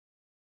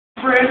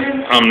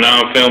Brandon? I'm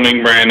now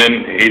filming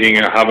Brandon eating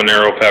a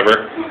habanero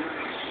pepper.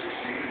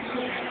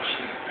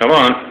 Come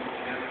on.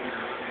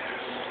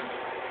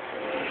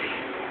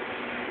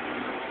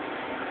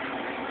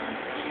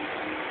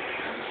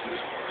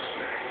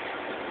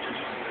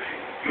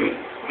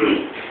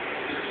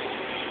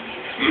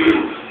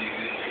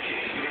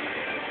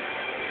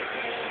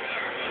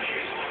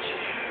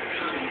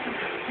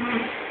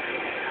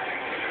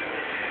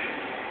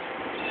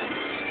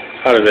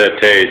 How does that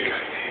taste?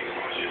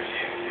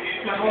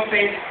 My whole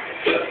face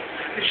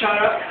is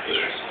shot up.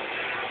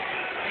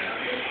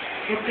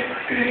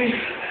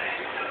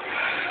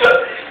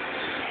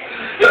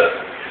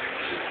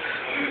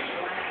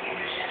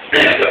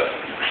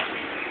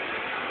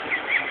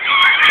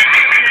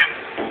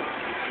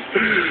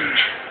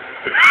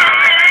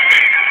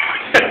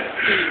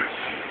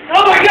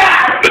 Oh my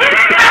God!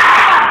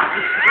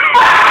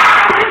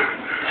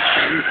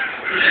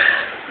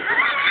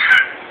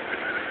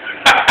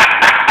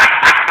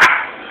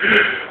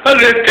 How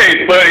does it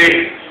taste, buddy?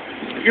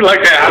 You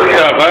like that hot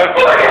stuff, huh?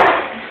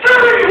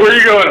 Where are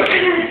you going?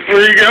 Where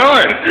are you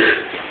going?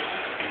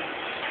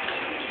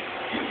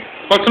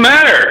 What's the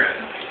matter?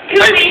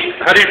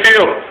 How do you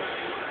feel?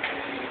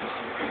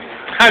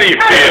 How do you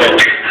feel?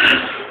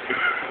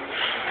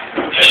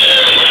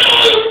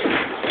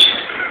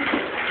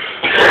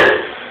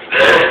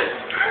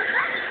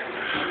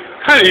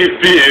 How do you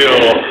feel?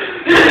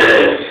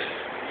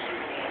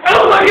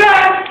 Oh my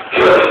God!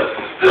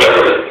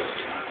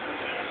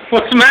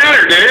 What's the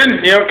matter,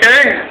 dude? You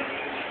okay?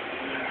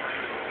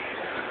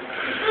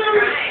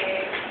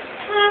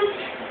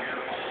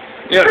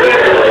 Yeah.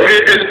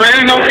 Is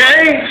Brandon okay?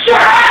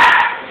 Shut up!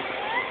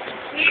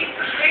 He's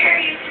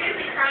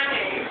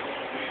crying.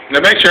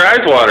 That makes your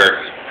eyes water.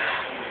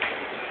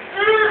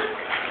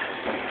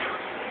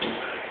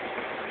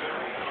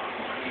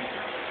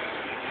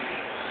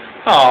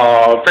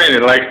 Oh,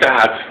 Brandon likes the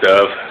hot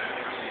stuff.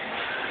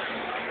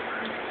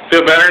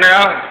 Feel better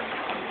now?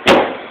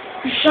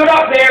 Shut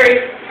up,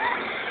 Barry.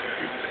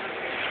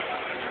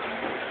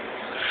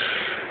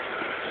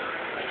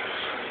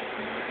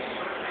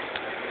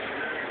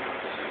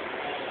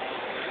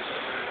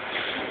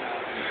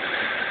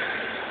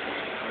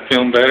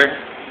 Feeling better?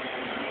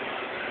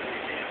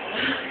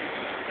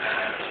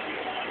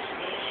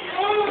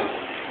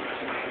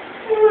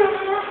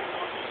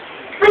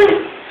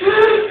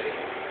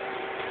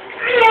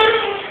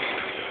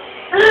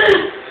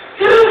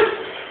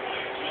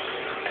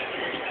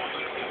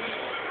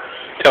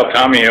 Tell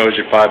Tommy he owes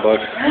you $5.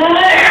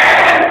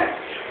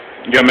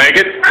 You gonna make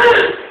it?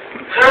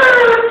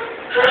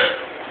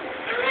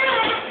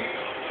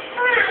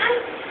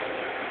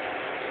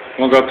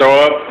 Wanna go throw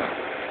up?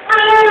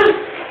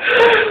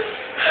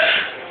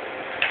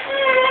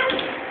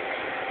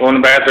 Go in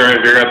the bathroom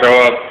if you're gonna throw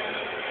up.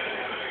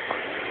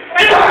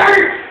 It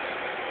hurts.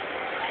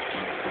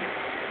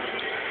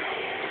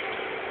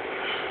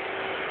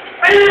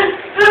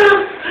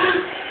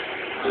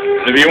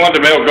 If you want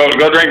the milk,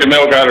 go drink the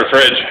milk out of the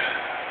fridge.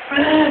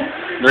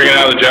 Drink it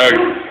out of the jug.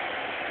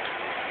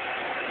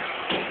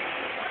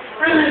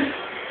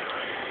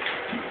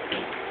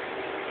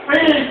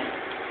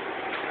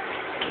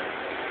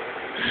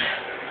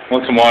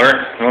 Want some water?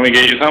 You want me to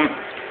get you some?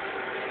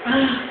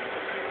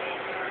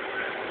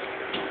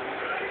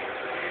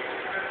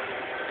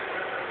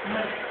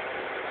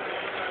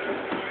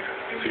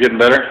 Is it getting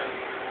better?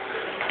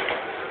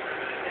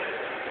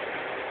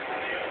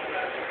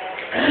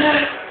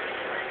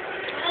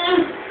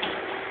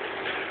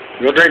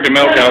 Go drink the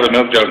milk out of the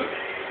milk jug.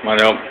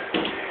 Might help.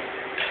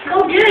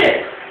 Go get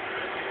it.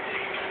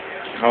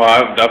 Oh,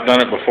 I've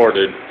done it before,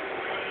 dude.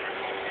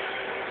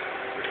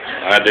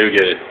 I do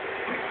get it.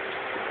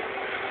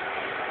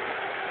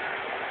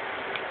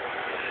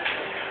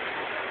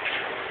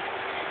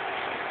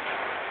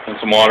 Want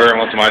some water?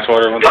 Want some ice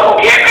water? Go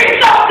get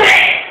me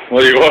something!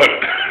 What do you want?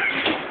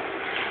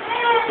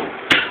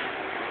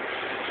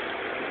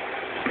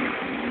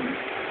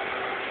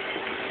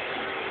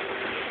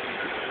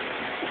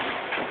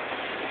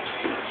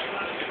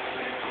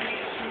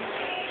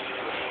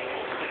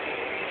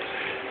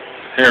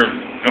 Here,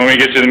 let me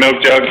get you the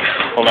milk jug.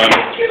 Hold on.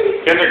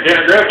 Get her,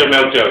 grab the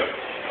milk jug.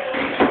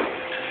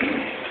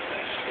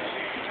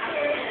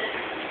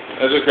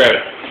 Let's just grab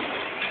it.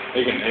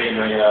 He can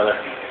drink it out of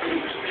there.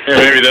 Here,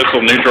 maybe this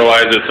will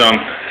neutralize it some.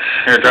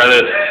 Here, try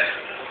this.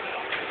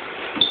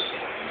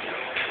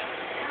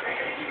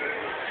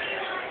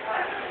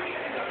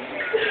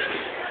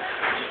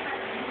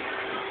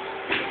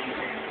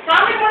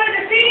 Mommy wanted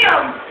to see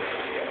him.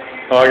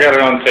 Oh, I got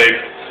it on tape.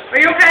 Are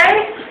you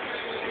okay?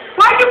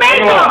 Why'd you make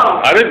him?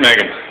 I didn't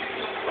make him.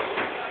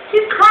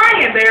 He's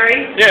crying,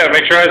 Barry. Yeah, it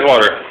makes your eyes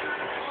water.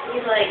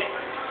 He's like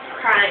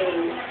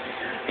crying.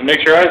 It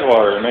makes your eyes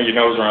water. It makes your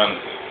nose run.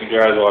 Make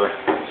your eyes water.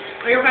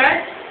 Are you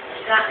okay?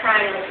 He's not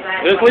crying like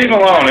that. Just leave him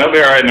alone. He'll be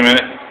alright in a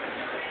minute.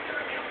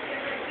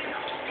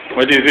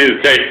 What did you see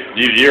the tape?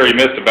 You already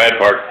missed the bad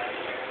part.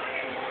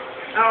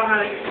 Oh,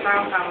 honey,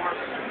 sound work.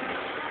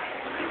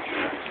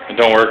 It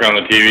don't work on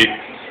the TV.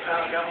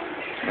 Oh, no.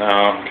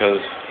 No,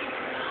 because...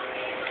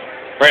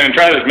 Brandon,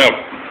 try this milk.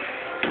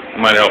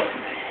 Might help.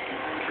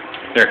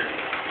 Here.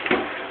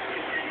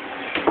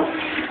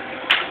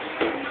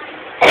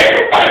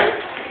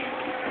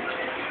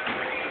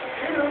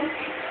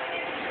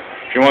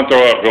 If you want to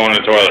throw up, go in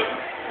the toilet.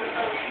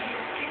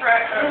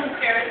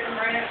 Carrots and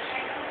ranch.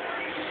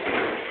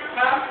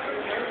 Huh?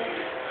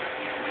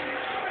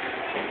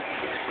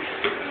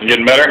 You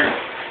getting better?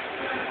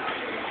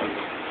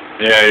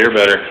 Yeah, you're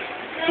better.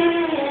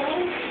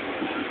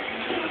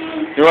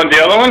 You want the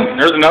other one?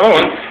 There's another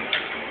one.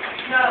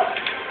 No.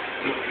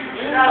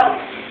 No.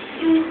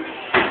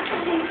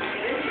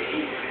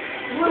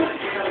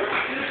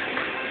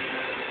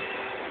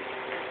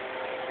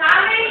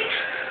 Tommy,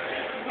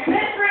 you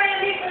miss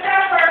Randy for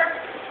pepper.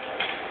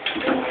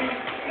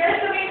 Here's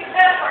some meat for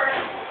pepper.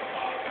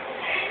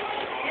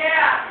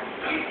 Yeah.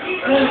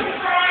 He's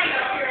crying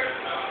up here.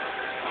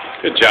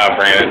 Good job,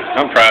 Brandon.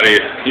 I'm proud of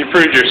you. You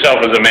proved yourself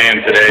as a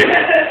man today.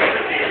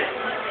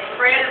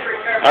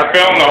 I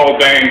filmed the whole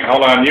thing.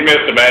 Hold on, you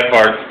missed the bad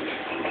part.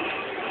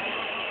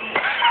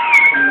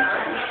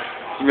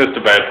 You missed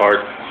the bad part.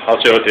 I'll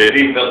show it to you.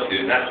 Eat milk,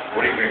 dude. That's,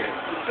 what are you drinking?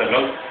 Is that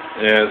milk?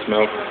 Yeah, it's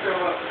milk.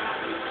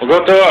 Well,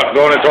 go throw up.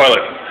 Go in the toilet.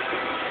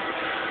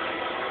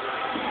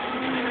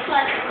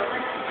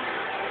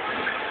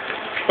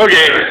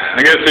 Okay,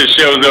 I guess this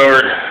show's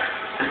over.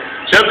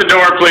 Shut the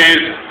door,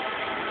 please.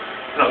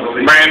 No, go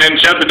video. Brandon,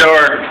 shut the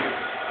door.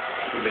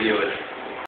 Video it.